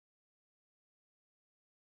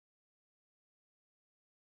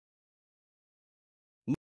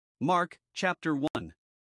Mark, chapter 1.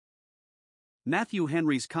 Matthew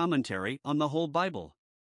Henry's commentary on the whole Bible.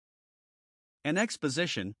 An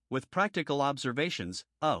exposition, with practical observations,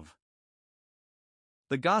 of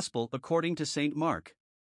the Gospel according to St. Mark.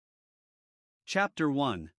 Chapter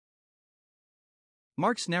 1.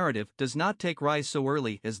 Mark's narrative does not take rise so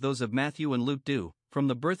early as those of Matthew and Luke do, from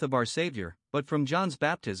the birth of our Savior, but from John's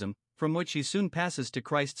baptism, from which he soon passes to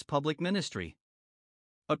Christ's public ministry.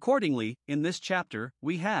 Accordingly, in this chapter,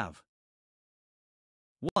 we have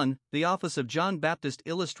 1. The office of John Baptist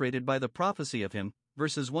illustrated by the prophecy of him,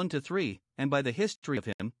 verses 1 to 3, and by the history of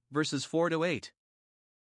him, verses 4 to 8.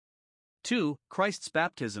 2. Christ's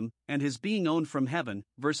baptism, and his being owned from heaven,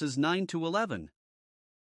 verses 9 to 11.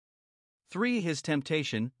 3. His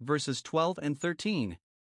temptation, verses 12 and 13.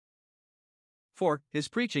 4. His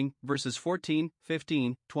preaching, verses 14,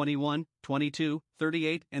 15, 21, 22,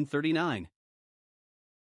 38, and 39.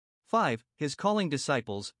 5. His calling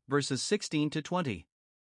disciples, verses 16 to 20.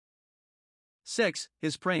 6.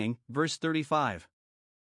 His praying, verse 35.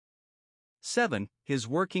 7. His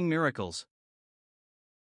working miracles.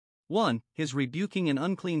 1. His rebuking an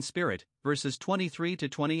unclean spirit, verses 23 to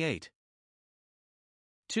 28.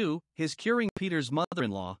 2. His curing Peter's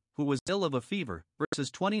mother-in-law, who was ill of a fever, verses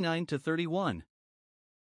 29 to 31.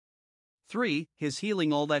 3. His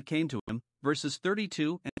healing all that came to him, verses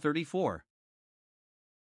 32 and 34.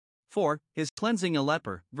 4. His cleansing a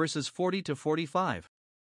leper, verses 40 to 45.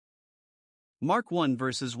 Mark 1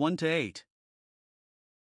 verses 1 to 8.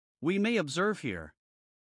 We may observe here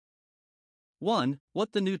 1.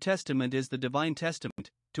 What the New Testament is: the Divine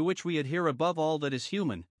Testament, to which we adhere above all that is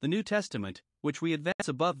human, the New Testament, which we advance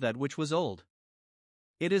above that which was old.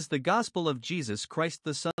 It is the gospel of Jesus Christ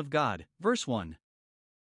the Son of God, verse 1.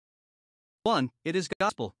 1. It is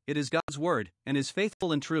gospel, it is God's word, and is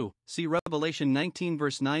faithful and true. See Revelation 19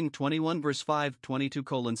 verse 9, 21 verse 5,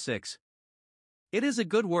 22:6. It is a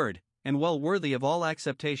good word, and well worthy of all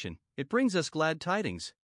acceptation. It brings us glad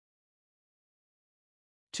tidings.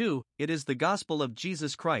 2. It is the gospel of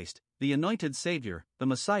Jesus Christ, the anointed Savior, the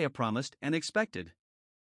Messiah promised and expected.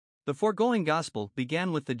 The foregoing gospel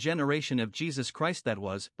began with the generation of Jesus Christ that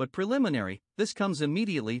was but preliminary. This comes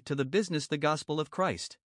immediately to the business, the gospel of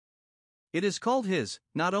Christ. It is called his,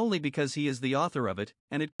 not only because he is the author of it,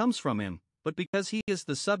 and it comes from him, but because he is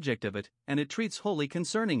the subject of it, and it treats wholly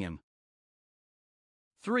concerning him.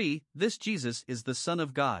 3. This Jesus is the Son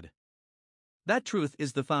of God. That truth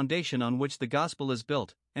is the foundation on which the gospel is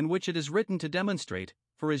built, and which it is written to demonstrate,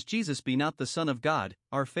 for as Jesus be not the Son of God,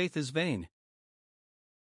 our faith is vain.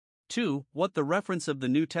 2. What the reference of the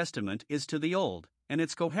New Testament is to the Old, and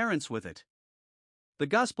its coherence with it. The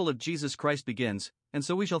gospel of Jesus Christ begins, and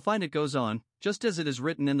so we shall find it goes on, just as it is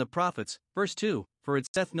written in the prophets, verse 2, for it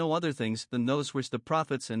saith no other things than those which the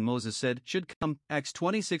prophets and Moses said should come, Acts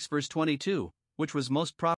 26 verse 22, which was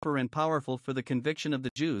most proper and powerful for the conviction of the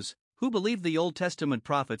Jews, who believed the Old Testament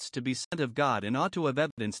prophets to be sent of God, and ought to have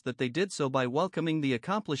evidenced that they did so by welcoming the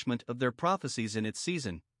accomplishment of their prophecies in its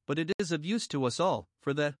season, but it is of use to us all,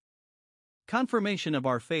 for the confirmation of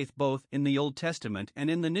our faith both in the Old Testament and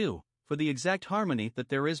in the New, for the exact harmony that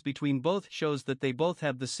there is between both shows that they both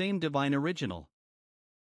have the same divine original.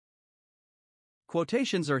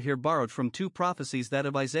 Quotations are here borrowed from two prophecies, that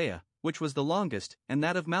of Isaiah, which was the longest, and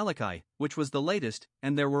that of Malachi, which was the latest,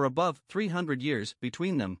 and there were above 300 years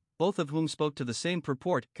between them, both of whom spoke to the same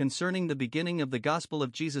purport concerning the beginning of the gospel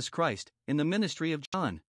of Jesus Christ, in the ministry of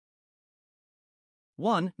John.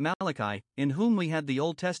 1. Malachi, in whom we had the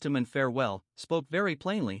Old Testament farewell, spoke very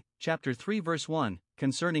plainly, chapter 3 verse 1,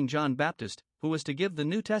 concerning John Baptist, who was to give the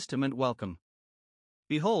New Testament welcome.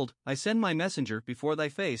 Behold, I send my messenger before thy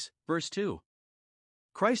face, verse 2.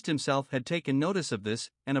 Christ himself had taken notice of this,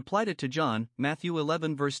 and applied it to John, Matthew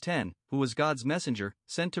 11 verse 10, who was God's messenger,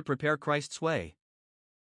 sent to prepare Christ's way.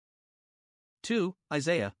 2.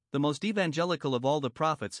 Isaiah, the most evangelical of all the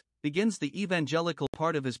prophets, begins the evangelical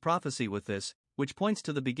part of his prophecy with this, which points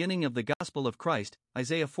to the beginning of the gospel of Christ,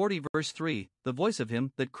 Isaiah 40 verse 3, the voice of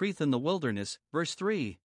him that crieth in the wilderness, verse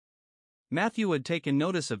 3. Matthew had taken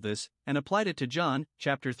notice of this, and applied it to John,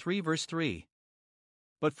 chapter 3 verse 3.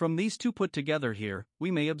 But from these two put together here,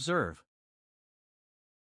 we may observe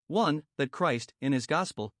 1. That Christ, in his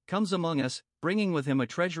gospel, comes among us, bringing with him a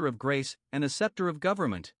treasure of grace, and a scepter of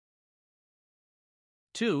government.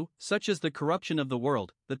 2. Such is the corruption of the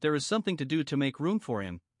world, that there is something to do to make room for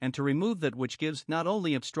him, and to remove that which gives not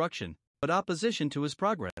only obstruction, but opposition to his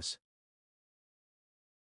progress.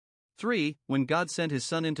 3. When God sent his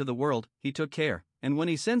Son into the world, he took care, and when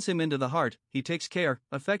he sends him into the heart, he takes care,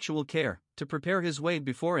 effectual care, to prepare his way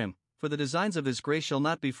before him, for the designs of his grace shall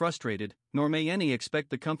not be frustrated, nor may any expect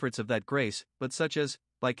the comforts of that grace, but such as,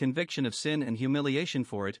 by conviction of sin and humiliation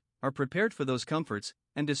for it, are prepared for those comforts,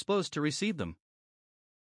 and disposed to receive them.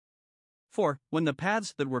 For, when the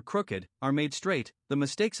paths that were crooked are made straight, the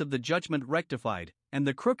mistakes of the judgment rectified, and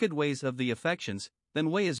the crooked ways of the affections,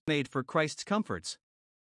 then way is made for Christ's comforts.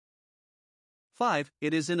 5.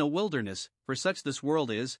 It is in a wilderness, for such this world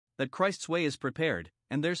is, that Christ's way is prepared,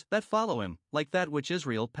 and there's that follow him, like that which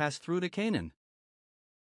Israel passed through to Canaan.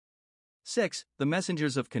 6. The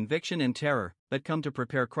messengers of conviction and terror, that come to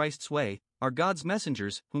prepare Christ's way, are God's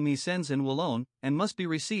messengers, whom he sends and will own, and must be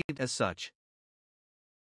received as such.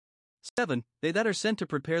 7. They that are sent to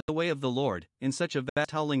prepare the way of the Lord, in such a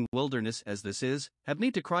vast howling wilderness as this is, have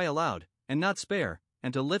need to cry aloud, and not spare,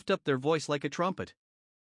 and to lift up their voice like a trumpet.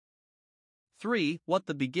 3. What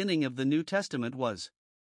the beginning of the New Testament was.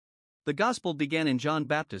 The Gospel began in John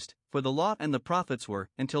Baptist, for the law and the prophets were,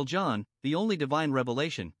 until John, the only divine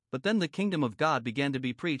revelation, but then the kingdom of God began to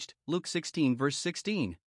be preached, Luke 16 verse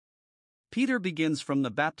 16. Peter begins from the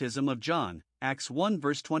baptism of John, Acts 1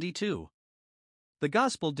 verse 22. The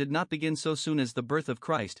Gospel did not begin so soon as the birth of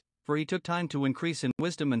Christ, for he took time to increase in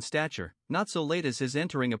wisdom and stature, not so late as his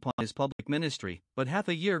entering upon his public ministry, but half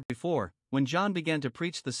a year before, when John began to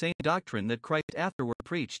preach the same doctrine that Christ afterward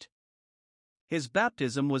preached. His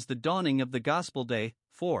baptism was the dawning of the gospel day.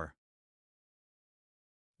 4.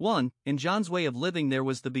 1. In John's way of living there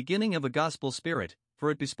was the beginning of a gospel spirit, for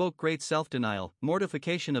it bespoke great self-denial,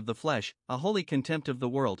 mortification of the flesh, a holy contempt of the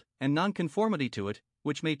world, and nonconformity to it,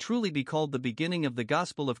 which may truly be called the beginning of the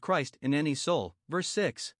gospel of Christ in any soul. Verse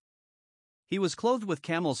 6. He was clothed with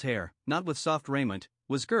camel's hair, not with soft raiment,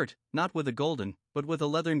 was girt, not with a golden, but with a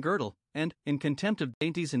leathern girdle, and, in contempt of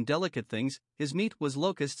dainties and delicate things, his meat was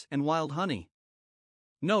locusts and wild honey.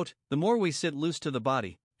 Note, the more we sit loose to the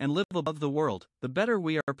body, and live above the world, the better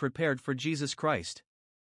we are prepared for Jesus Christ.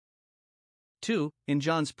 2. In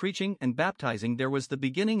John's preaching and baptizing there was the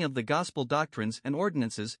beginning of the gospel doctrines and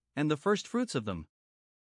ordinances, and the first fruits of them.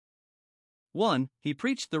 1. He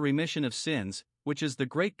preached the remission of sins, which is the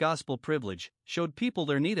great gospel privilege, showed people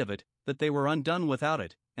their need of it, that they were undone without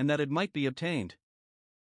it, and that it might be obtained.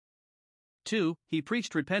 2. He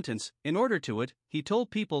preached repentance. In order to it, he told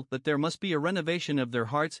people that there must be a renovation of their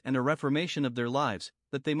hearts and a reformation of their lives,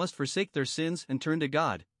 that they must forsake their sins and turn to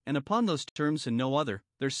God, and upon those terms and no other,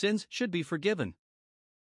 their sins should be forgiven.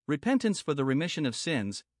 Repentance for the remission of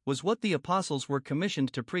sins was what the apostles were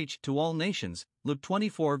commissioned to preach to all nations, Luke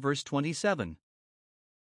 24 verse 27.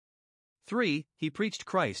 3. He preached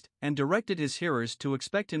Christ, and directed his hearers to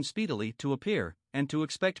expect him speedily to appear, and to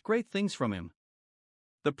expect great things from him.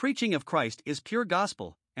 The preaching of Christ is pure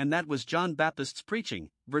gospel, and that was John Baptist's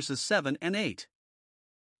preaching, verses 7 and 8.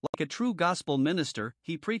 Like a true gospel minister,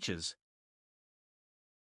 he preaches.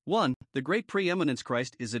 1. The great preeminence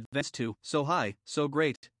Christ is advanced to, so high, so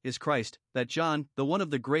great, is Christ, that John, the one of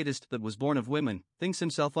the greatest that was born of women, thinks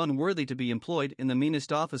himself unworthy to be employed in the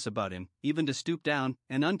meanest office about him, even to stoop down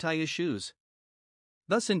and untie his shoes.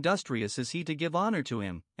 Thus industrious is he to give honor to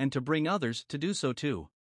him, and to bring others to do so too.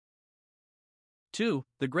 2.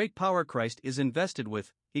 The great power Christ is invested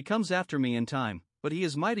with, he comes after me in time, but he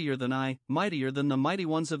is mightier than I, mightier than the mighty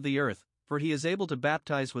ones of the earth, for he is able to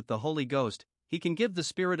baptize with the Holy Ghost, he can give the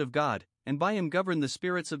Spirit of God, and by him govern the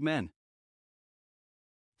spirits of men.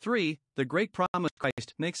 3. The great promise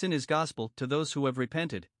Christ makes in his gospel to those who have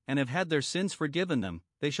repented, and have had their sins forgiven them,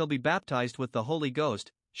 they shall be baptized with the Holy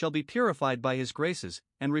Ghost, shall be purified by his graces,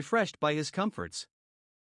 and refreshed by his comforts.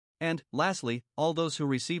 And, lastly, all those who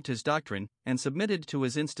received his doctrine, and submitted to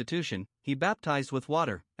his institution, he baptized with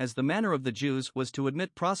water, as the manner of the Jews was to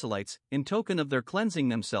admit proselytes, in token of their cleansing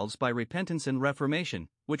themselves by repentance and reformation,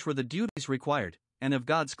 which were the duties required, and of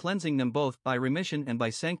God's cleansing them both by remission and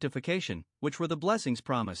by sanctification, which were the blessings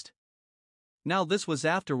promised. Now this was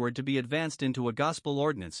afterward to be advanced into a gospel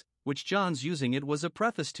ordinance, which John's using it was a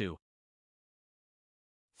preface to.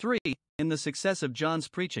 3. In the success of John's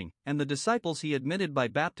preaching, and the disciples he admitted by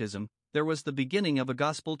baptism, there was the beginning of a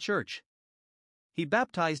gospel church. He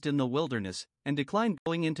baptized in the wilderness, and declined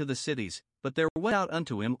going into the cities, but there went out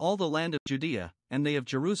unto him all the land of Judea, and they of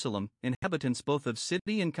Jerusalem, inhabitants both of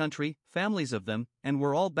city and country, families of them, and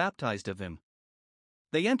were all baptized of him.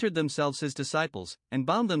 They entered themselves his disciples, and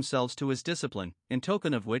bound themselves to his discipline, in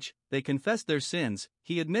token of which, they confessed their sins,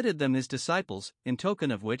 he admitted them his disciples, in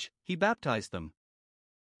token of which, he baptized them.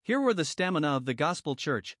 Here were the stamina of the gospel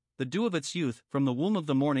church, the dew of its youth, from the womb of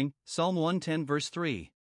the morning, Psalm 110 verse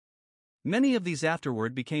 3. Many of these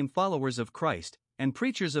afterward became followers of Christ, and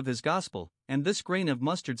preachers of his gospel, and this grain of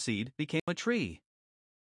mustard seed became a tree.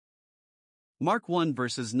 Mark 1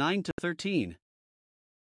 verses 9 to 13.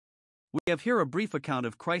 We have here a brief account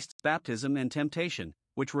of Christ's baptism and temptation,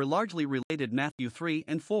 which were largely related Matthew 3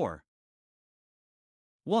 and 4.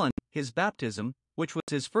 1. His baptism, which was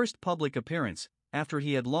his first public appearance, after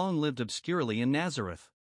he had long lived obscurely in Nazareth.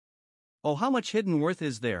 Oh, how much hidden worth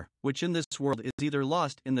is there, which in this world is either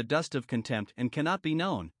lost in the dust of contempt and cannot be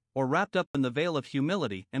known, or wrapped up in the veil of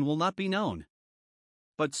humility and will not be known.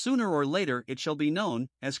 But sooner or later it shall be known,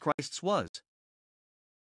 as Christ's was.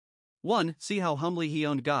 1. See how humbly he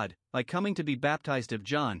owned God, by coming to be baptized of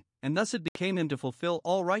John, and thus it became him to fulfill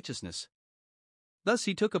all righteousness. Thus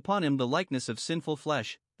he took upon him the likeness of sinful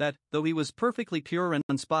flesh, that, though he was perfectly pure and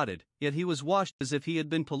unspotted, yet he was washed as if he had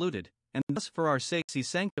been polluted, and thus for our sakes he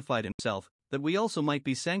sanctified himself, that we also might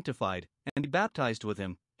be sanctified, and be baptized with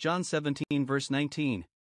him. John 17 verse 19.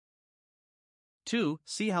 2.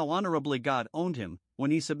 See how honorably God owned him,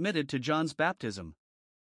 when he submitted to John's baptism.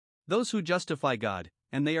 Those who justify God,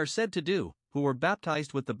 and they are said to do, who were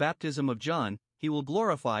baptized with the baptism of John, he will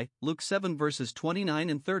glorify. Luke 7 verses 29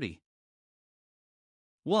 and 30.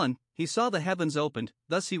 1. He saw the heavens opened,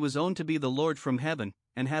 thus he was owned to be the Lord from heaven,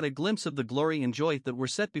 and had a glimpse of the glory and joy that were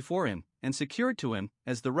set before him, and secured to him,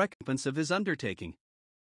 as the recompense of his undertaking.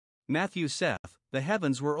 Matthew saith, the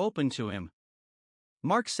heavens were opened to him.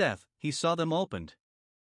 Mark saith, he saw them opened.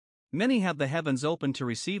 Many have the heavens opened to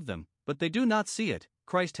receive them, but they do not see it.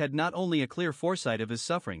 Christ had not only a clear foresight of his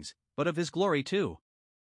sufferings, but of his glory too.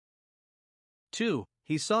 2.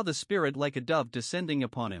 He saw the Spirit like a dove descending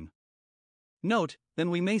upon him. Note, then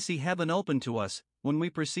we may see heaven open to us, when we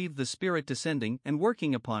perceive the Spirit descending and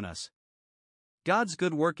working upon us. God's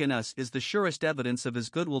good work in us is the surest evidence of his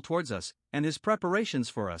goodwill towards us, and his preparations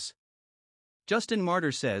for us. Justin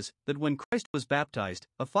Martyr says that when Christ was baptized,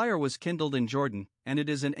 a fire was kindled in Jordan, and it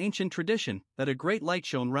is an ancient tradition that a great light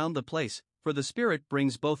shone round the place, for the Spirit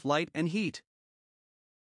brings both light and heat.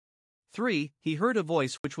 3. He heard a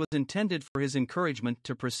voice which was intended for his encouragement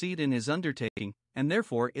to proceed in his undertaking, and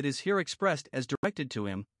therefore it is here expressed as directed to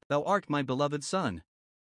him, Thou art my beloved Son.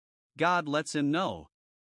 God lets him know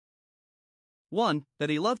 1. That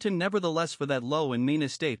he loved him nevertheless for that low and mean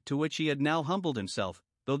estate to which he had now humbled himself,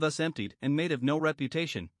 though thus emptied and made of no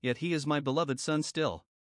reputation, yet he is my beloved Son still.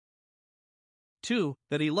 2.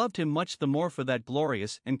 That he loved him much the more for that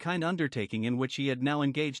glorious and kind undertaking in which he had now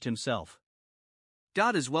engaged himself.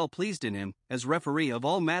 God is well pleased in him, as referee of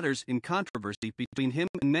all matters in controversy between him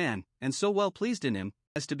and man, and so well pleased in him,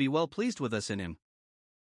 as to be well pleased with us in him.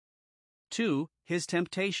 2. His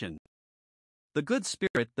temptation. The good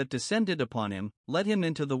Spirit that descended upon him led him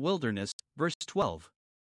into the wilderness, verse 12.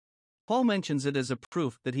 Paul mentions it as a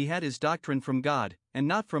proof that he had his doctrine from God, and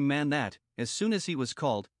not from man, that, as soon as he was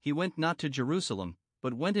called, he went not to Jerusalem,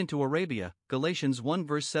 but went into Arabia, Galatians 1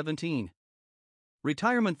 verse 17.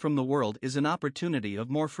 Retirement from the world is an opportunity of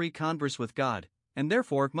more free converse with God, and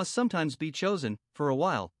therefore must sometimes be chosen, for a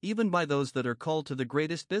while, even by those that are called to the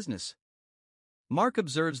greatest business. Mark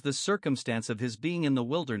observes this circumstance of his being in the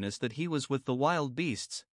wilderness, that he was with the wild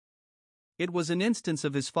beasts. It was an instance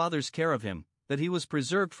of his Father's care of him, that he was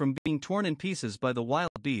preserved from being torn in pieces by the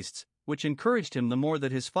wild beasts, which encouraged him the more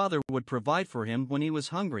that his Father would provide for him when he was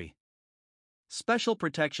hungry. Special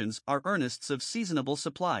protections are earnests of seasonable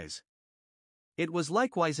supplies. It was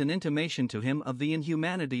likewise an intimation to him of the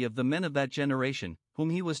inhumanity of the men of that generation, whom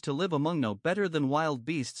he was to live among no better than wild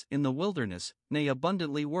beasts in the wilderness, nay,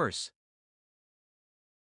 abundantly worse.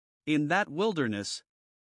 In that wilderness,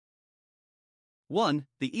 1.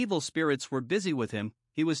 The evil spirits were busy with him.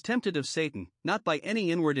 He was tempted of Satan, not by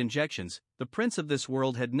any inward injections. The prince of this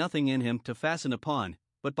world had nothing in him to fasten upon,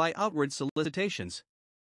 but by outward solicitations.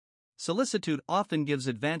 Solicitude often gives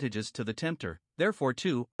advantages to the tempter, therefore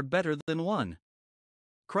two are better than one.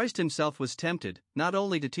 Christ himself was tempted, not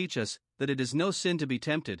only to teach us that it is no sin to be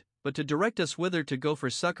tempted, but to direct us whither to go for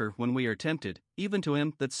succor when we are tempted, even to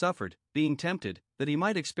him that suffered, being tempted, that he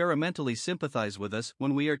might experimentally sympathize with us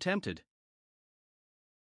when we are tempted.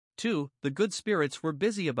 2. The good spirits were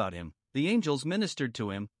busy about him, the angels ministered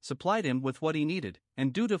to him, supplied him with what he needed,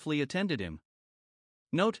 and dutifully attended him.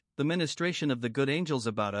 Note, the ministration of the good angels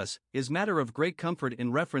about us is matter of great comfort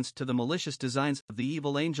in reference to the malicious designs of the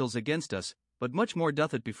evil angels against us, but much more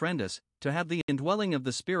doth it befriend us, to have the indwelling of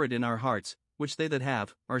the Spirit in our hearts, which they that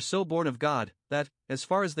have, are so born of God, that, as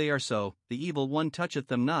far as they are so, the evil one toucheth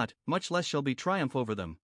them not, much less shall be triumph over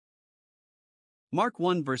them. Mark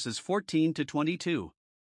 1 verses 14 to 22.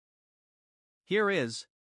 Here is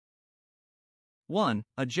 1.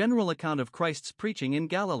 A general account of Christ's preaching in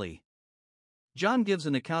Galilee. John gives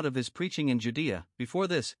an account of his preaching in Judea, before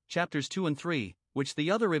this, chapters 2 and 3, which the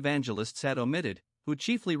other evangelists had omitted, who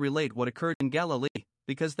chiefly relate what occurred in Galilee,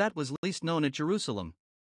 because that was least known at Jerusalem.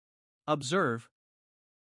 Observe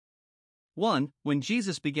 1. When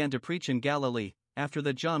Jesus began to preach in Galilee, after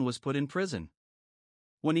that John was put in prison.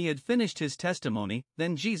 When he had finished his testimony,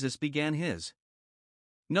 then Jesus began his.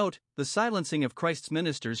 Note, the silencing of Christ's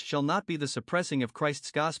ministers shall not be the suppressing of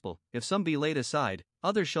Christ's gospel. If some be laid aside,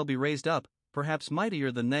 others shall be raised up, perhaps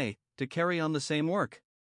mightier than they, to carry on the same work.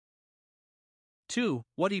 2.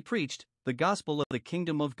 What he preached, the gospel of the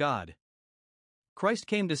kingdom of God. Christ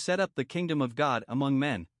came to set up the kingdom of God among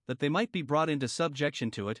men, that they might be brought into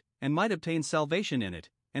subjection to it, and might obtain salvation in it,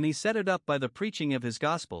 and he set it up by the preaching of his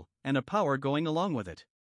gospel, and a power going along with it.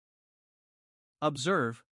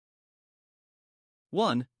 Observe.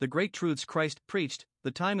 1. The great truths Christ preached,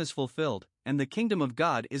 the time is fulfilled, and the kingdom of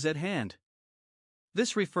God is at hand.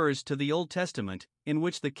 This refers to the Old Testament, in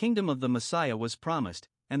which the kingdom of the Messiah was promised,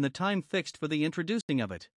 and the time fixed for the introducing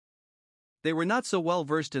of it. They were not so well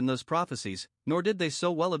versed in those prophecies, nor did they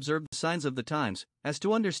so well observe the signs of the times, as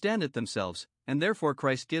to understand it themselves, and therefore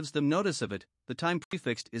Christ gives them notice of it. The time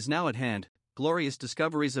prefixed is now at hand. Glorious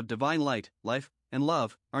discoveries of divine light, life, and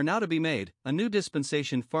love are now to be made. A new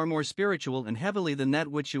dispensation, far more spiritual and heavenly than that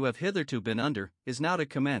which you have hitherto been under, is now to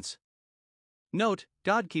commence. Note,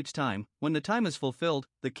 God keeps time. When the time is fulfilled,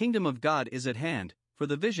 the kingdom of God is at hand, for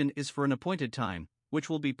the vision is for an appointed time, which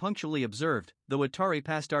will be punctually observed, though it tarry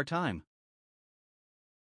past our time.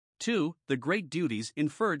 2. The great duties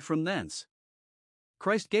inferred from thence.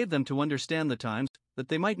 Christ gave them to understand the times, that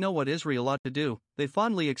they might know what Israel ought to do. They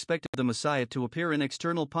fondly expected the Messiah to appear in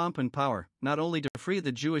external pomp and power, not only to free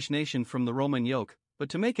the Jewish nation from the Roman yoke, but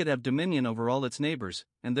to make it have dominion over all its neighbors,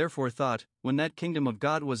 and therefore thought, when that kingdom of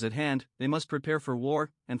God was at hand, they must prepare for war,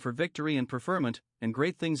 and for victory and preferment, and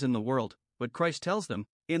great things in the world. But Christ tells them,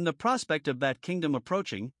 in the prospect of that kingdom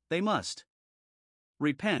approaching, they must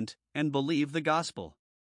repent and believe the gospel.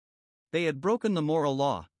 They had broken the moral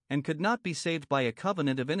law, and could not be saved by a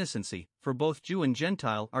covenant of innocency, for both Jew and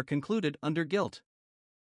Gentile are concluded under guilt.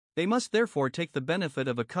 They must therefore take the benefit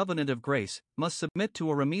of a covenant of grace, must submit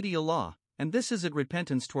to a remedial law, and this is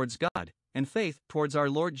repentance towards God, and faith towards our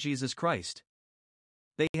Lord Jesus Christ.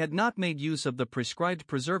 They had not made use of the prescribed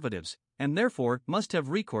preservatives, and therefore must have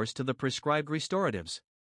recourse to the prescribed restoratives.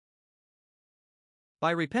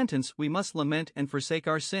 By repentance we must lament and forsake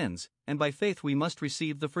our sins, and by faith we must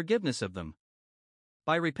receive the forgiveness of them.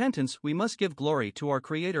 By repentance we must give glory to our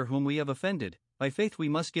Creator whom we have offended, by faith we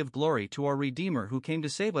must give glory to our Redeemer who came to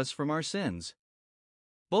save us from our sins.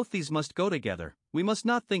 Both these must go together. We must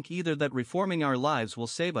not think either that reforming our lives will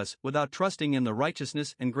save us without trusting in the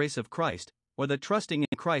righteousness and grace of Christ, or that trusting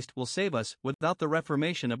in Christ will save us without the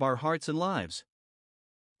reformation of our hearts and lives.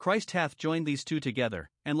 Christ hath joined these two together,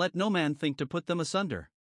 and let no man think to put them asunder.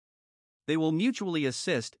 They will mutually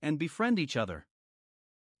assist and befriend each other.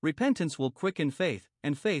 Repentance will quicken faith,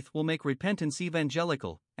 and faith will make repentance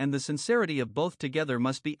evangelical, and the sincerity of both together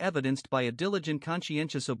must be evidenced by a diligent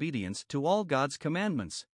conscientious obedience to all God's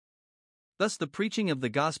commandments. Thus the preaching of the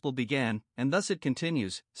gospel began, and thus it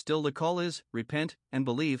continues. Still the call is, repent, and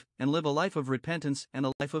believe, and live a life of repentance and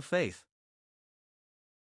a life of faith.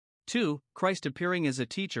 2. Christ appearing as a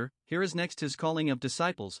teacher. Here is next his calling of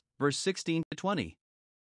disciples, verse 16 to 20.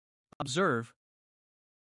 Observe.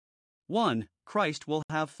 1. Christ will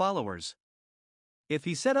have followers. If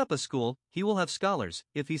he set up a school, he will have scholars.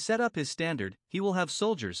 If he set up his standard, he will have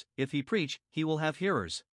soldiers. If he preach, he will have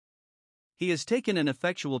hearers. He has taken an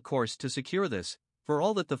effectual course to secure this, for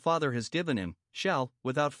all that the Father has given him shall,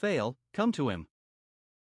 without fail, come to him.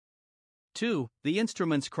 2. The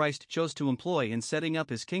instruments Christ chose to employ in setting up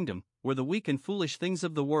his kingdom were the weak and foolish things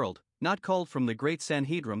of the world, not called from the great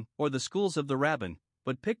Sanhedrim or the schools of the rabbin,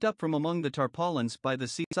 but picked up from among the tarpaulins by the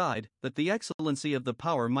seaside, that the excellency of the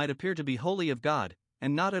power might appear to be wholly of God,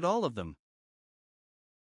 and not at all of them.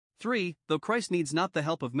 3. Though Christ needs not the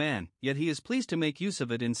help of man, yet he is pleased to make use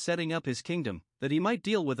of it in setting up his kingdom, that he might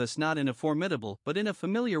deal with us not in a formidable but in a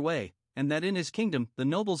familiar way, and that in his kingdom the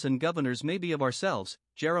nobles and governors may be of ourselves.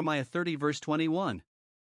 Jeremiah 30 verse 21.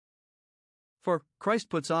 For Christ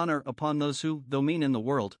puts honor upon those who, though mean in the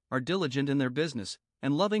world, are diligent in their business,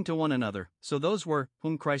 and loving to one another, so those were,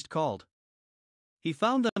 whom Christ called. He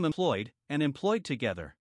found them employed, and employed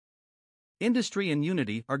together. Industry and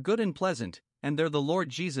unity are good and pleasant, and there the Lord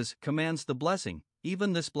Jesus commands the blessing,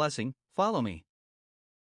 even this blessing, follow me.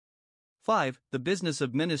 5. The business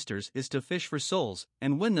of ministers is to fish for souls,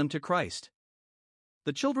 and win them to Christ.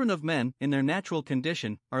 The children of men, in their natural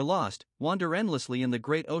condition, are lost, wander endlessly in the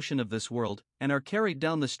great ocean of this world, and are carried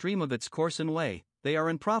down the stream of its course and way. They are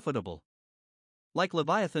unprofitable. Like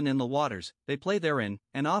Leviathan in the waters, they play therein,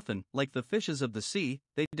 and often, like the fishes of the sea,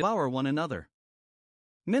 they devour one another.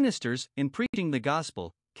 Ministers, in preaching the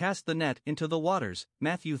gospel, cast the net into the waters.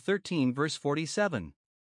 Matthew 13 verse 47.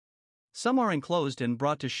 Some are enclosed and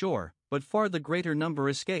brought to shore, but far the greater number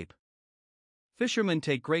escape. Fishermen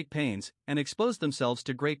take great pains, and expose themselves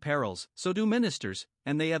to great perils, so do ministers,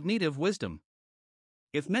 and they have need of wisdom.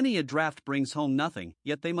 If many a draught brings home nothing,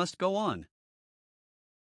 yet they must go on.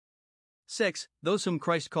 6. Those whom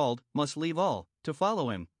Christ called must leave all, to follow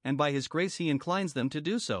him, and by his grace he inclines them to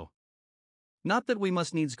do so. Not that we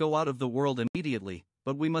must needs go out of the world immediately,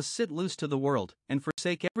 but we must sit loose to the world, and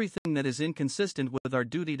forsake everything that is inconsistent with our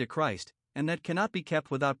duty to Christ, and that cannot be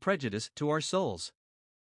kept without prejudice to our souls.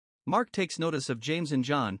 Mark takes notice of James and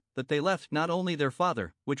John, that they left not only their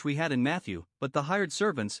father, which we had in Matthew, but the hired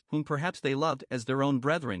servants, whom perhaps they loved as their own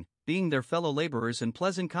brethren, being their fellow laborers and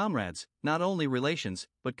pleasant comrades, not only relations,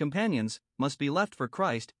 but companions, must be left for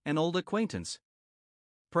Christ, an old acquaintance.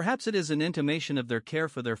 Perhaps it is an intimation of their care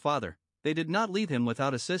for their father. They did not leave him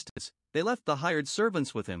without assistance, they left the hired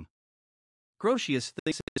servants with him. Grotius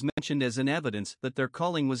thinks it is mentioned as an evidence that their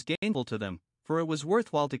calling was gainful to them, for it was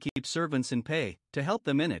worthwhile to keep servants in pay, to help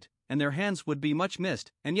them in it, and their hands would be much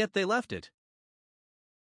missed, and yet they left it.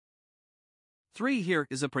 3. Here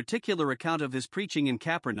is a particular account of his preaching in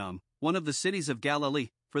Capernaum, one of the cities of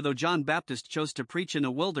Galilee, for though John Baptist chose to preach in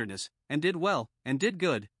a wilderness, and did well, and did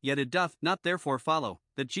good, yet it doth not therefore follow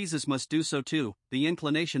that Jesus must do so too. The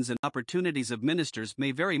inclinations and opportunities of ministers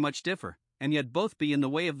may very much differ, and yet both be in the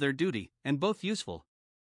way of their duty, and both useful.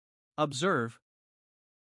 Observe.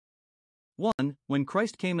 1. When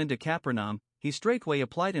Christ came into Capernaum, he straightway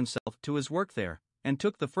applied himself to his work there, and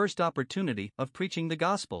took the first opportunity of preaching the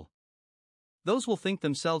gospel. Those will think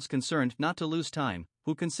themselves concerned not to lose time,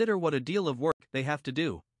 who consider what a deal of work they have to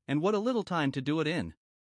do, and what a little time to do it in.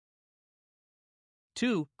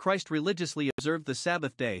 2. Christ religiously observed the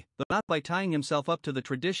Sabbath day, though not by tying himself up to the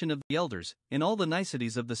tradition of the elders, in all the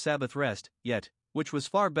niceties of the Sabbath rest, yet, which was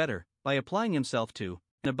far better, by applying himself to,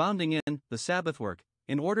 and abounding in, the Sabbath work,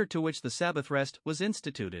 in order to which the Sabbath rest was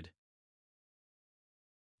instituted.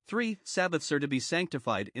 3. Sabbaths are to be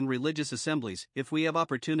sanctified in religious assemblies. If we have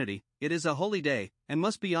opportunity, it is a holy day, and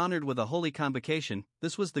must be honored with a holy convocation.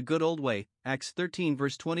 This was the good old way, Acts 13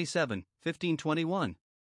 verse 27, 15:21.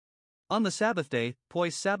 On the Sabbath day,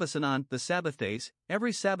 pois Sabbasanon, the Sabbath days,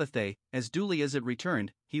 every Sabbath day, as duly as it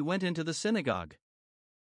returned, he went into the synagogue.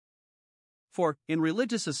 4. In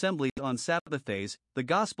religious assemblies on Sabbath days, the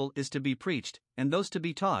gospel is to be preached, and those to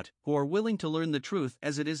be taught, who are willing to learn the truth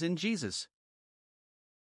as it is in Jesus.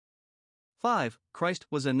 5. Christ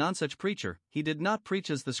was a non-such preacher. He did not preach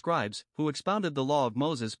as the scribes, who expounded the law of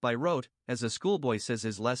Moses by rote, as a schoolboy says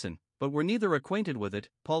his lesson, but were neither acquainted with it.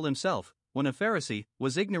 Paul himself, when a Pharisee,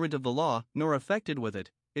 was ignorant of the law, nor affected with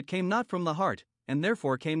it. It came not from the heart, and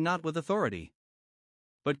therefore came not with authority.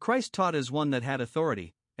 But Christ taught as one that had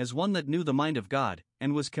authority, as one that knew the mind of God,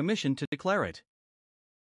 and was commissioned to declare it.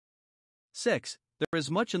 6. There is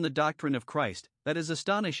much in the doctrine of Christ that is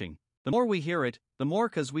astonishing. The more we hear it, the more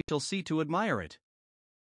cause we shall see to admire it.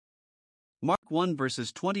 Mark 1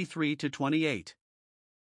 verses 23 to 28.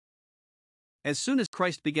 As soon as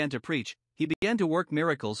Christ began to preach, he began to work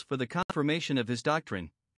miracles for the confirmation of his doctrine,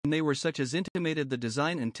 and they were such as intimated the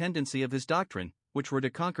design and tendency of his doctrine, which were to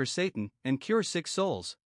conquer Satan and cure sick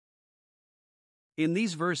souls. In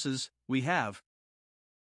these verses, we have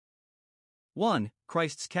 1.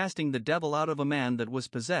 Christ's casting the devil out of a man that was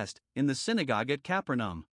possessed, in the synagogue at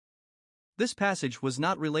Capernaum. This passage was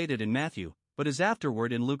not related in Matthew, but is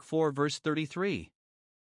afterward in Luke 4 verse 33.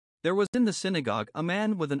 There was in the synagogue a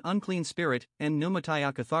man with an unclean spirit, and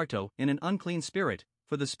pneumatiakatharto, in an unclean spirit,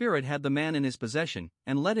 for the spirit had the man in his possession,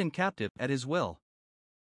 and led him captive at his will.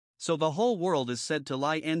 So the whole world is said to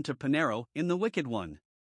lie to Panero in the wicked one.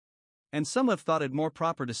 And some have thought it more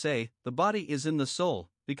proper to say, the body is in the soul,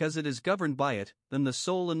 because it is governed by it, than the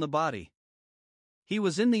soul in the body. He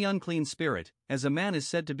was in the unclean spirit, as a man is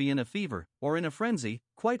said to be in a fever, or in a frenzy,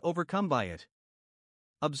 quite overcome by it.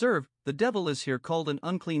 Observe, the devil is here called an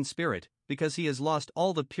unclean spirit, because he has lost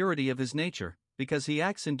all the purity of his nature, because he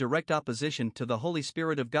acts in direct opposition to the Holy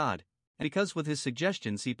Spirit of God, and because with his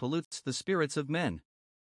suggestions he pollutes the spirits of men.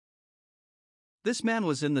 This man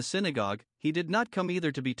was in the synagogue. He did not come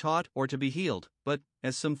either to be taught or to be healed, but,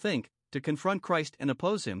 as some think, to confront Christ and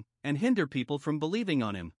oppose him, and hinder people from believing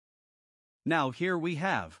on him. Now here we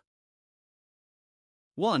have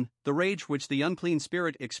 1. The rage which the unclean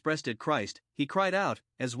spirit expressed at Christ. He cried out,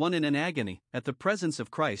 as one in an agony, at the presence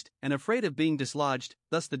of Christ, and afraid of being dislodged.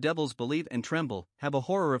 Thus the devils believe and tremble, have a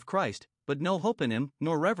horror of Christ, but no hope in him,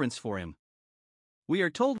 nor reverence for him. We are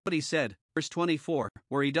told what he said, verse 24,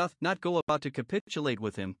 where he doth not go about to capitulate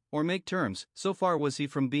with him, or make terms, so far was he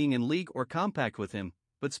from being in league or compact with him,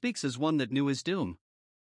 but speaks as one that knew his doom.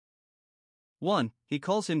 1. He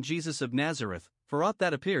calls him Jesus of Nazareth. For aught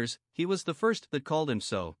that appears, he was the first that called him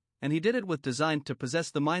so, and he did it with design to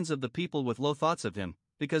possess the minds of the people with low thoughts of him,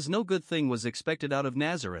 because no good thing was expected out of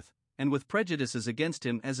Nazareth, and with prejudices against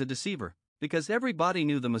him as a deceiver, because everybody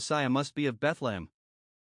knew the Messiah must be of Bethlehem.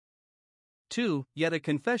 2. Yet a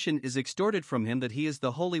confession is extorted from him that he is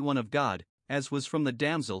the Holy One of God, as was from the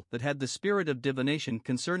damsel that had the spirit of divination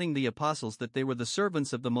concerning the apostles that they were the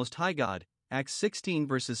servants of the Most High God, Acts 16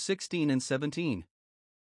 verses 16 and 17.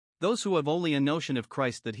 Those who have only a notion of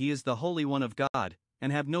Christ that he is the Holy One of God,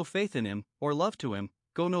 and have no faith in him, or love to him,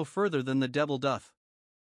 go no further than the devil doth.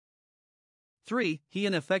 3. He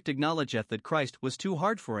in effect acknowledgeth that Christ was too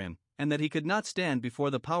hard for him, and that he could not stand before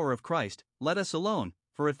the power of Christ. Let us alone,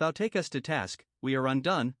 for if thou take us to task, we are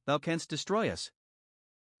undone, thou canst destroy us.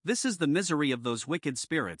 This is the misery of those wicked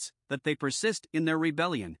spirits, that they persist in their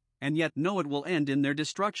rebellion, and yet know it will end in their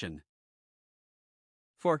destruction.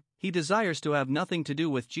 For he desires to have nothing to do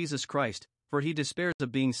with Jesus Christ, for he despairs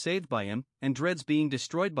of being saved by him, and dreads being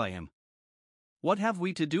destroyed by him. What have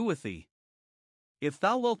we to do with thee? If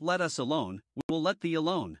thou wilt let us alone, we will let thee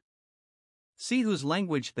alone. See whose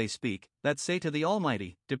language they speak, that say to the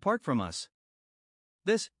Almighty, Depart from us.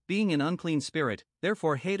 This, being an unclean spirit,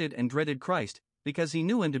 therefore hated and dreaded Christ, because he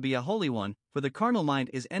knew him to be a holy one, for the carnal mind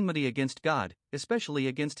is enmity against God, especially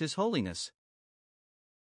against his holiness.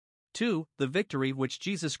 2. The victory which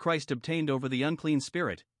Jesus Christ obtained over the unclean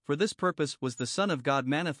spirit, for this purpose was the Son of God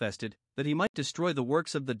manifested, that he might destroy the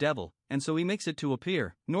works of the devil, and so he makes it to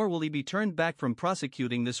appear, nor will he be turned back from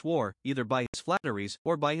prosecuting this war, either by his flatteries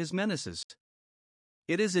or by his menaces.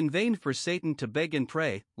 It is in vain for Satan to beg and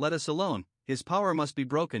pray, Let us alone, his power must be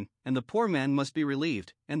broken, and the poor man must be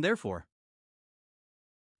relieved, and therefore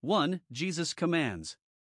 1. Jesus commands.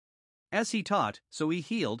 As he taught, so he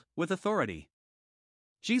healed, with authority.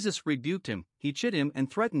 Jesus rebuked him, he chid him and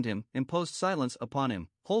threatened him, imposed silence upon him,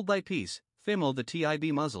 Hold thy peace, Phimo the tib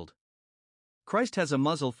muzzled. Christ has a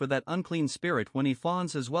muzzle for that unclean spirit when he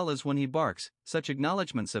fawns as well as when he barks. Such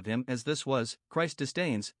acknowledgments of him as this was, Christ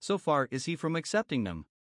disdains, so far is he from accepting them.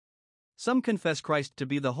 Some confess Christ to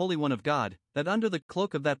be the Holy One of God, that under the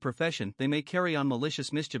cloak of that profession they may carry on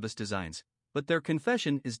malicious mischievous designs, but their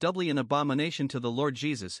confession is doubly an abomination to the Lord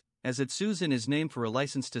Jesus, as it sues in his name for a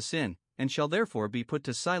license to sin, and shall therefore be put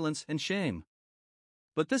to silence and shame.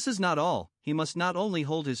 But this is not all, he must not only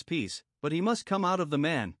hold his peace, but he must come out of the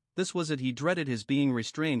man. This was it, he dreaded his being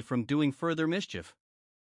restrained from doing further mischief.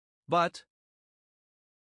 But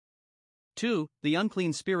 2. The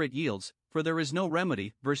unclean spirit yields, for there is no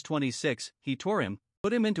remedy. Verse 26, he tore him,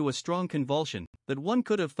 put him into a strong convulsion, that one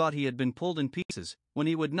could have thought he had been pulled in pieces, when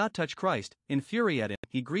he would not touch Christ. In fury at him,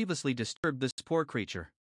 he grievously disturbed this poor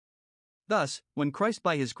creature. Thus, when Christ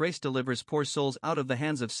by his grace delivers poor souls out of the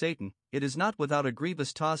hands of Satan, it is not without a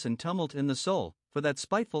grievous toss and tumult in the soul, for that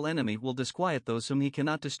spiteful enemy will disquiet those whom he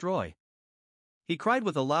cannot destroy. He cried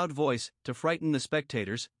with a loud voice, to frighten the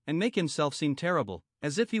spectators, and make himself seem terrible,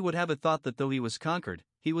 as if he would have it thought that though he was conquered,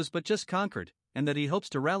 he was but just conquered, and that he hopes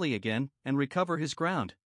to rally again, and recover his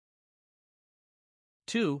ground.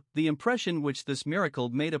 2. The impression which this miracle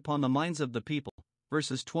made upon the minds of the people,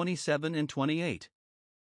 verses 27 and 28.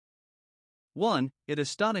 1. It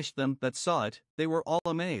astonished them that saw it, they were all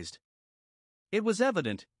amazed. It was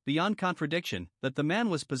evident, beyond contradiction, that the man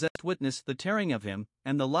was possessed. Witness the tearing of him,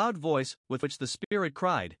 and the loud voice with which the Spirit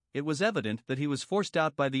cried. It was evident that he was forced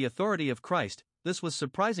out by the authority of Christ. This was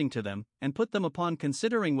surprising to them, and put them upon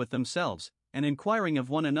considering with themselves, and inquiring of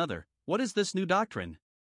one another, What is this new doctrine?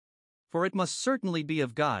 For it must certainly be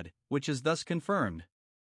of God, which is thus confirmed.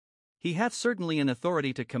 He hath certainly an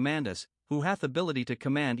authority to command us, who hath ability to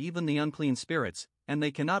command even the unclean spirits, and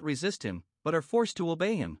they cannot resist him, but are forced to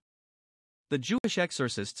obey him. The Jewish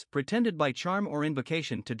exorcists pretended by charm or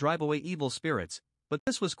invocation to drive away evil spirits, but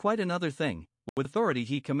this was quite another thing. With authority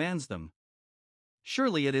he commands them.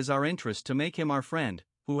 Surely it is our interest to make him our friend,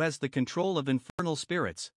 who has the control of infernal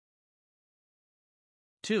spirits.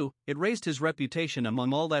 2. It raised his reputation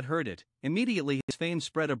among all that heard it. Immediately his fame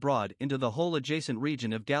spread abroad into the whole adjacent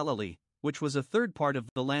region of Galilee, which was a third part of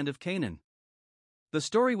the land of Canaan. The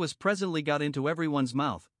story was presently got into everyone's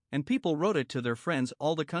mouth, and people wrote it to their friends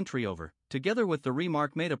all the country over, together with the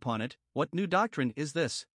remark made upon it, What new doctrine is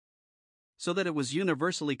this? So that it was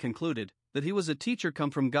universally concluded that he was a teacher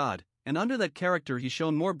come from God, and under that character he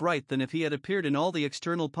shone more bright than if he had appeared in all the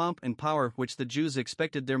external pomp and power which the Jews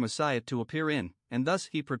expected their Messiah to appear in, and thus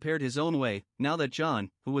he prepared his own way, now that John,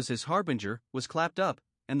 who was his harbinger, was clapped up,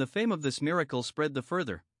 and the fame of this miracle spread the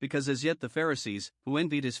further, because as yet the Pharisees, who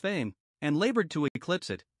envied his fame, and labored to eclipse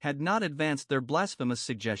it, had not advanced their blasphemous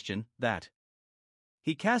suggestion, that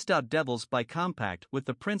he cast out devils by compact with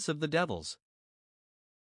the prince of the devils.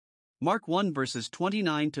 Mark 1 verses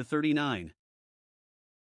 29 to 39.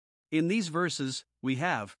 In these verses, we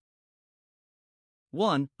have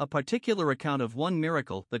 1. A particular account of one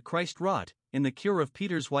miracle that Christ wrought, in the cure of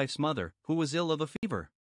Peter's wife's mother, who was ill of a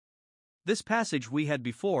fever. This passage we had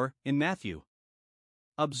before, in Matthew.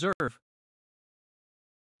 Observe.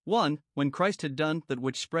 1. When Christ had done that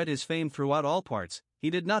which spread his fame throughout all parts, he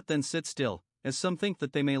did not then sit still, as some think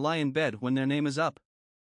that they may lie in bed when their name is up.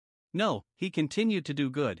 No, he continued to do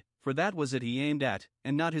good, for that was it he aimed at,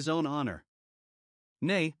 and not his own honor.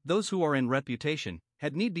 Nay, those who are in reputation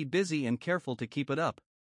had need be busy and careful to keep it up.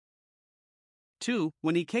 2.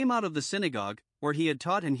 When he came out of the synagogue, where he had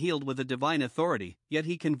taught and healed with a divine authority, yet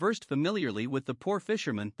he conversed familiarly with the poor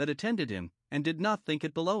fishermen that attended him, and did not think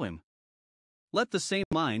it below him. Let the same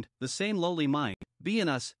mind, the same lowly mind, be in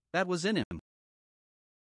us, that was in him.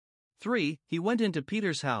 3. He went into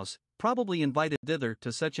Peter's house, probably invited thither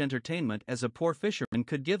to such entertainment as a poor fisherman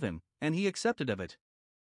could give him, and he accepted of it.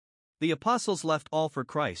 The apostles left all for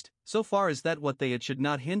Christ, so far as that what they had should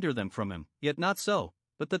not hinder them from him, yet not so,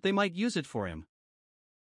 but that they might use it for him.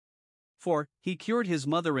 4. He cured his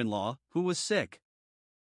mother-in-law, who was sick.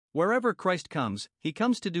 Wherever Christ comes, he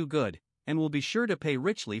comes to do good, and will be sure to pay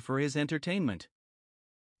richly for his entertainment.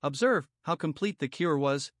 Observe how complete the cure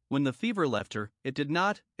was. When the fever left her, it did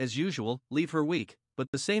not, as usual, leave her weak, but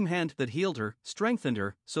the same hand that healed her strengthened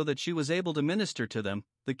her so that she was able to minister to them.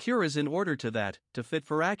 The cure is in order to that, to fit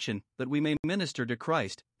for action, that we may minister to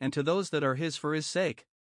Christ, and to those that are his for his sake.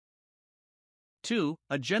 2.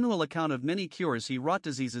 A general account of many cures he wrought,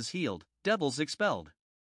 diseases healed, devils expelled.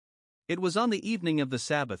 It was on the evening of the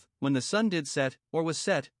Sabbath, when the sun did set, or was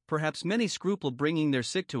set, perhaps many scrupled bringing their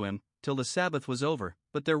sick to him, till the Sabbath was over,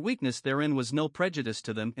 but their weakness therein was no prejudice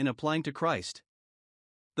to them in applying to Christ.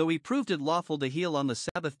 Though he proved it lawful to heal on the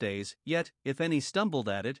Sabbath days, yet, if any stumbled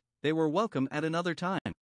at it, they were welcome at another time.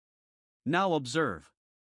 Now observe.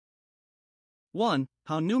 1.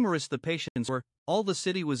 How numerous the patients were. All the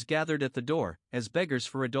city was gathered at the door, as beggars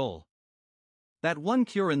for a dole. That one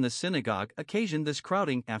cure in the synagogue occasioned this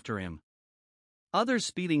crowding after him. Others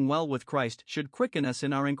speeding well with Christ should quicken us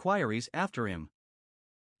in our inquiries after him.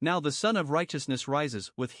 Now the Son of Righteousness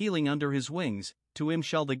rises with healing under his wings, to him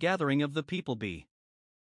shall the gathering of the people be.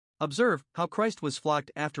 Observe how Christ was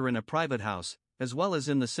flocked after in a private house, as well as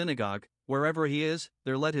in the synagogue. Wherever he is,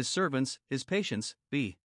 there let his servants, his patients,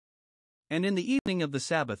 be. And in the evening of the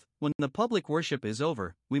Sabbath, when the public worship is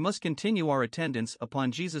over, we must continue our attendance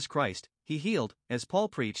upon Jesus Christ. He healed, as Paul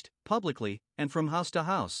preached, publicly, and from house to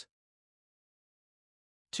house.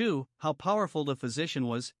 2. How powerful the physician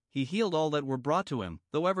was. He healed all that were brought to him,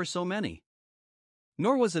 though ever so many.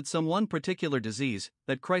 Nor was it some one particular disease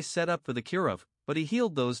that Christ set up for the cure of, but he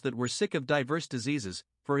healed those that were sick of diverse diseases,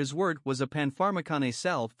 for his word was a panpharmakon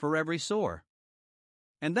salve for every sore.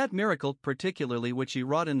 And that miracle particularly which he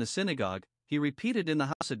wrought in the synagogue, he repeated in the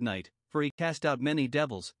house at night, for he cast out many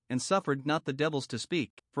devils, and suffered not the devils to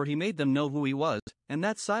speak, for he made them know who he was, and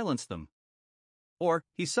that silenced them. Or,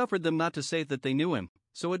 he suffered them not to say that they knew him,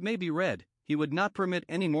 so it may be read, he would not permit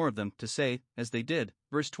any more of them to say, as they did,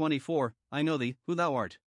 verse 24, I know thee, who thou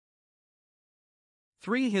art.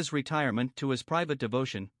 3. His retirement to his private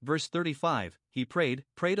devotion, verse 35, he prayed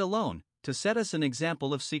alone, to set us an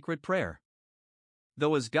example of secret prayer.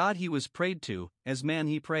 Though as God he was prayed to, as man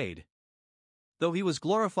he prayed. Though he was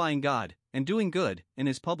glorifying God, and doing good, in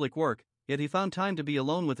his public work, yet he found time to be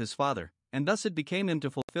alone with his Father, and thus it became him to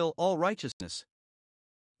fulfill all righteousness.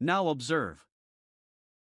 Now observe.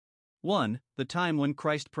 1. The time when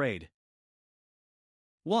Christ prayed.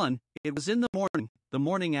 1. It was in the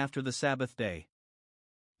morning after the Sabbath day.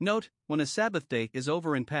 Note, when a Sabbath day is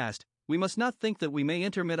over and past, we must not think that we may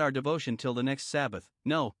intermit our devotion till the next Sabbath.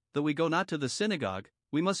 No, though we go not to the synagogue,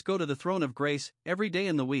 we must go to the throne of grace every day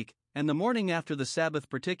in the week, and the morning after the Sabbath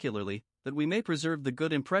particularly, that we may preserve the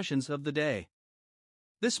good impressions of the day.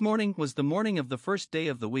 This morning was the morning of the first day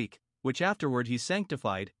of the week, which afterward he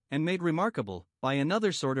sanctified, and made remarkable, by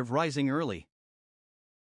another sort of rising early.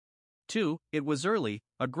 2. It was early,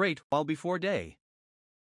 a great while before day.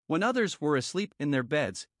 When others were asleep in their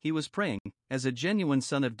beds, he was praying, as a genuine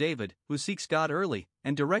son of David, who seeks God early,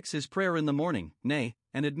 and directs his prayer in the morning, nay,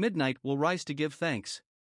 and at midnight will rise to give thanks.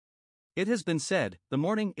 It has been said, the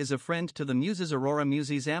morning is a friend to the muses aurora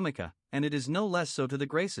muses amica, and it is no less so to the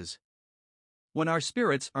graces. When our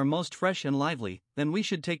spirits are most fresh and lively, then we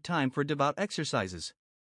should take time for devout exercises.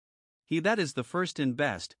 He that is the first and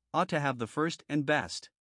best, ought to have the first and best.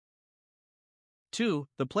 2.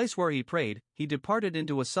 The place where he prayed, he departed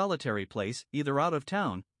into a solitary place, either out of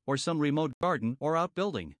town, or some remote garden or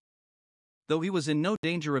outbuilding. Though he was in no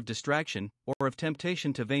danger of distraction, or of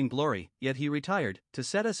temptation to vainglory, yet he retired, to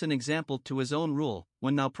set us an example to his own rule,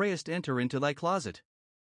 when thou prayest enter into thy closet.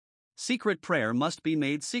 Secret prayer must be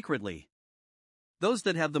made secretly. Those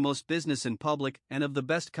that have the most business in public and of the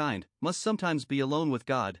best kind must sometimes be alone with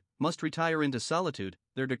God, must retire into solitude,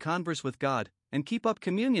 there to converse with God, and keep up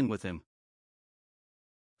communion with Him.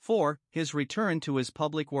 4. His return to His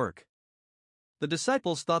public work. The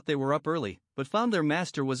disciples thought they were up early, but found their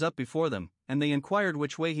Master was up before them, and they inquired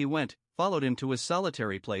which way He went, followed Him to His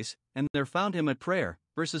solitary place, and there found Him at prayer,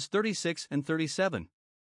 verses 36 and 37.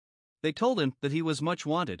 They told Him that He was much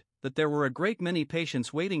wanted, that there were a great many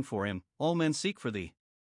patients waiting for Him, all men seek for Thee.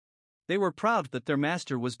 They were proud that their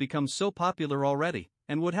Master was become so popular already,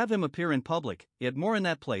 and would have Him appear in public, yet more in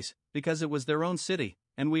that place, because it was their own city,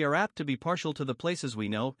 and we are apt to be partial to the places we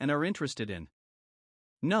know and are interested in.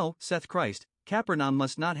 No, saith Christ, Capernaum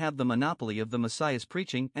must not have the monopoly of the Messiah's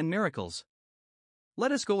preaching and miracles.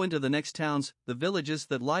 Let us go into the next towns, the villages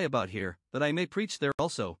that lie about here, that I may preach there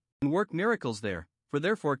also, and work miracles there. For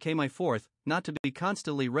therefore came I forth, not to be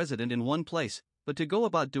constantly resident in one place, but to go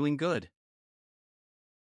about doing good.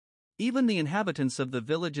 Even the inhabitants of the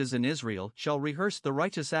villages in Israel shall rehearse the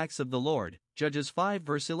righteous acts of the Lord. Judges 5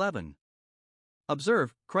 verse 11.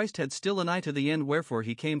 Observe, Christ had still an eye to the end wherefore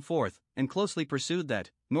He came forth, and closely pursued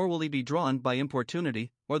that, nor will He be drawn by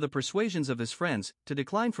importunity, or the persuasions of His friends, to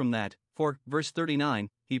decline from that, for, verse 39,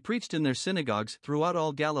 He preached in their synagogues throughout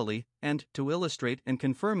all Galilee, and, to illustrate and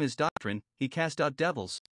confirm His doctrine, He cast out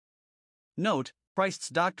devils. Note, Christ's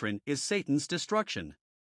doctrine is Satan's destruction.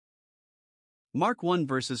 Mark 1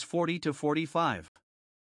 verses 40 to 45.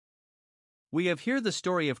 We have here the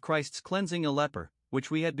story of Christ's cleansing a leper, which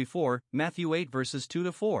we had before, Matthew 8 verses 2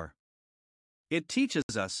 to 4. It teaches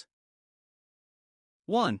us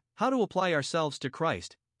 1. How to apply ourselves to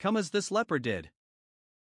Christ, come as this leper did.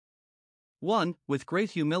 1. With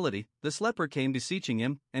great humility, this leper came beseeching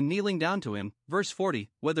Him, and kneeling down to Him, verse 40,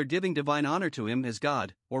 whether giving divine honor to Him as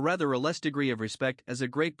God, or rather a less degree of respect as a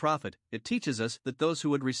great prophet, it teaches us that those who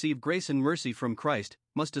would receive grace and mercy from Christ,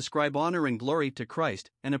 must ascribe honor and glory to Christ,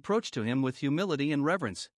 and approach to Him with humility and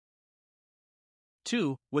reverence.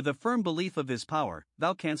 2. With a firm belief of His power,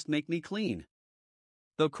 Thou canst make me clean.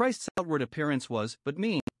 Though Christ's outward appearance was but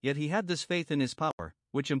mean, yet He had this faith in His power,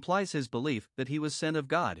 which implies His belief that He was sent of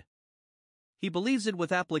God. He believes it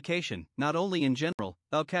with application, not only in general,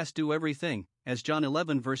 Thou canst do everything, as John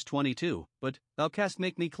 11 verse 22, but, Thou canst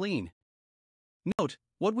make me clean. Note,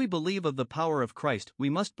 what we believe of the power of Christ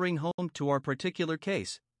we must bring home to our particular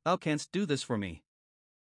case, Thou canst do this for me.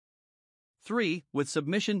 3. With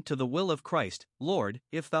submission to the will of Christ, Lord,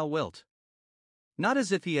 if Thou wilt. Not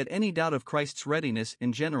as if he had any doubt of Christ's readiness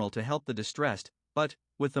in general to help the distressed, but,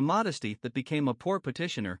 with the modesty that became a poor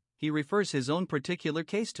petitioner, he refers his own particular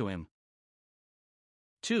case to Him.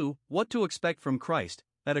 2. What to expect from Christ,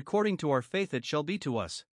 that according to our faith it shall be to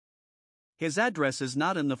us. His address is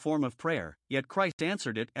not in the form of prayer, yet Christ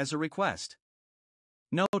answered it as a request.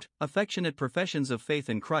 Note, affectionate professions of faith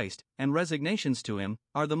in Christ, and resignations to Him,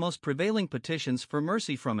 are the most prevailing petitions for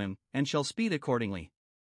mercy from Him, and shall speed accordingly.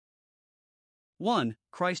 1.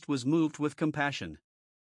 Christ was moved with compassion.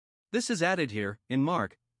 This is added here, in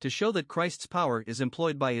Mark, to show that Christ's power is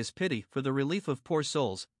employed by His pity for the relief of poor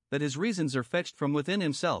souls, that His reasons are fetched from within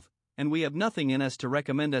Himself, and we have nothing in us to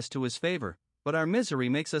recommend us to His favor, but our misery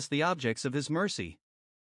makes us the objects of His mercy.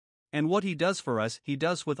 And what He does for us He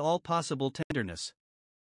does with all possible tenderness.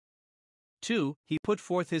 2. He put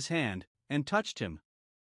forth His hand, and touched him.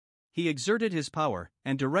 He exerted His power,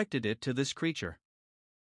 and directed it to this creature.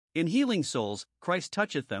 In healing souls, Christ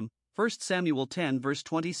toucheth them, 1 Samuel 10 verse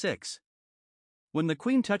 26. When the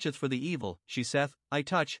queen toucheth for the evil, she saith, I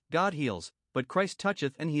touch, God heals, but Christ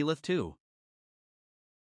toucheth and healeth too.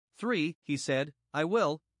 3. He said, I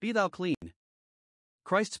will, be thou clean.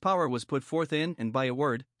 Christ's power was put forth in and by a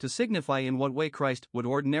word, to signify in what way Christ would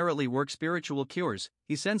ordinarily work spiritual cures.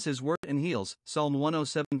 He sends His word and heals, Psalm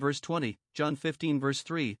 107 verse 20, John 15 verse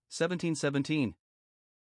 3, 17:17.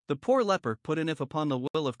 The poor leper put an if upon the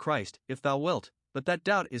will of Christ, if thou wilt, but that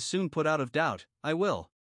doubt is soon put out of doubt, I will.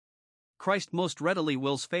 Christ most readily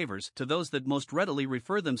wills favors to those that most readily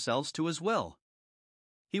refer themselves to His will.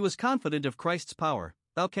 He was confident of Christ's power,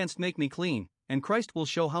 Thou canst make me clean, and Christ will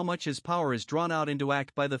show how much His power is drawn out into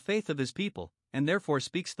act by the faith of His people, and therefore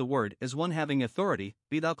speaks the word as one having authority,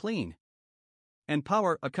 be thou clean. And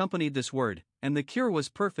power accompanied this word, and the cure was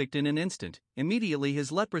perfect in an instant. Immediately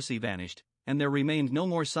his leprosy vanished, and there remained no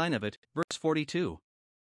more sign of it. Verse 42.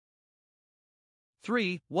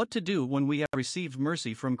 3. What to do when we have received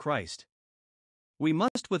mercy from Christ. We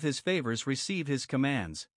must with His favors receive His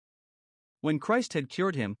commands. When Christ had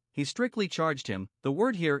cured him, He strictly charged him. The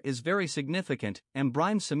word here is very significant,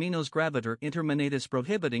 embryme seminos gravitor interminatus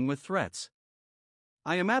prohibiting with threats.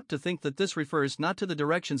 I am apt to think that this refers not to the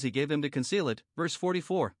directions he gave him to conceal it, verse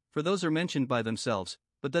 44, for those are mentioned by themselves,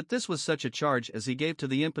 but that this was such a charge as he gave to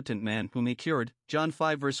the impotent man whom he cured, John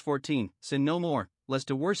 5 verse 14, sin no more, lest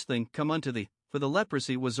a worse thing come unto thee, for the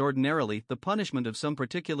leprosy was ordinarily the punishment of some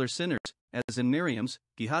particular sinners, as in Miriam's,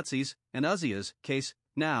 Gehazi's, and Uzziah's case.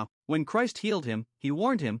 Now, when Christ healed him, he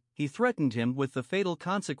warned him, he threatened him with the fatal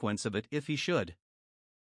consequence of it if he should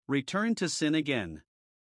return to sin again.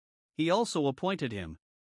 He also appointed him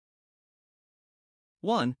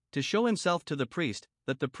 1. To show himself to the priest,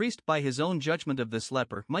 that the priest by his own judgment of this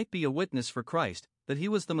leper might be a witness for Christ, that he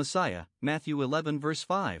was the Messiah, Matthew 11 verse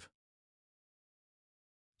 5.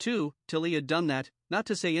 2. Till he had done that, not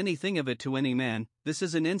to say anything of it to any man. This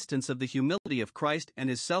is an instance of the humility of Christ and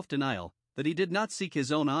his self-denial, that he did not seek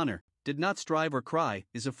his own honor, did not strive or cry,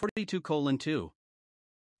 is a 42:2.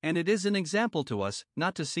 And it is an example to us,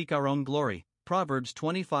 not to seek our own glory, Proverbs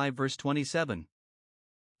 25 verse 27.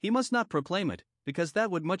 He must not proclaim it, because that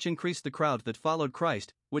would much increase the crowd that followed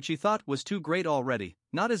Christ, which he thought was too great already,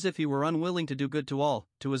 not as if he were unwilling to do good to all,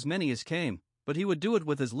 to as many as came, but he would do it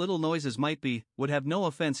with as little noise as might be, would have no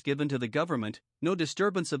offense given to the government, no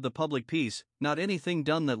disturbance of the public peace, not anything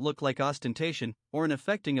done that looked like ostentation, or an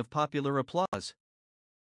affecting of popular applause.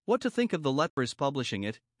 What to think of the lepers publishing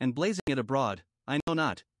it, and blazing it abroad, I know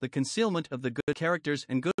not. The concealment of the good characters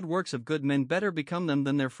and good works of good men better become them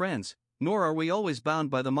than their friends, nor are we always bound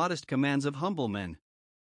by the modest commands of humble men.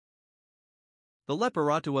 The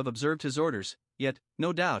leper ought to have observed his orders, yet,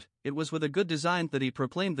 no doubt, it was with a good design that he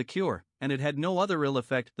proclaimed the cure, and it had no other ill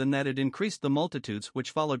effect than that it increased the multitudes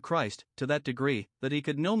which followed Christ, to that degree, that he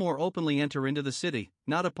could no more openly enter into the city,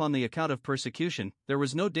 not upon the account of persecution, there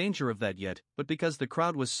was no danger of that yet, but because the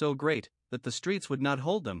crowd was so great, that the streets would not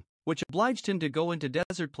hold them, which obliged him to go into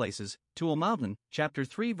desert places, to a mountain, chapter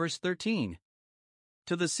 3 verse 13.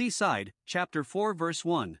 To the seaside, chapter 4 verse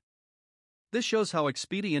 1. This shows how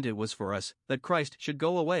expedient it was for us that Christ should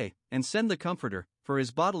go away and send the Comforter, for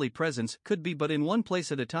his bodily presence could be but in one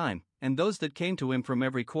place at a time, and those that came to him from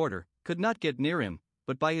every quarter could not get near him,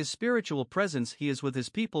 but by his spiritual presence he is with his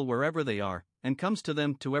people wherever they are, and comes to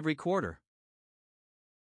them to every quarter.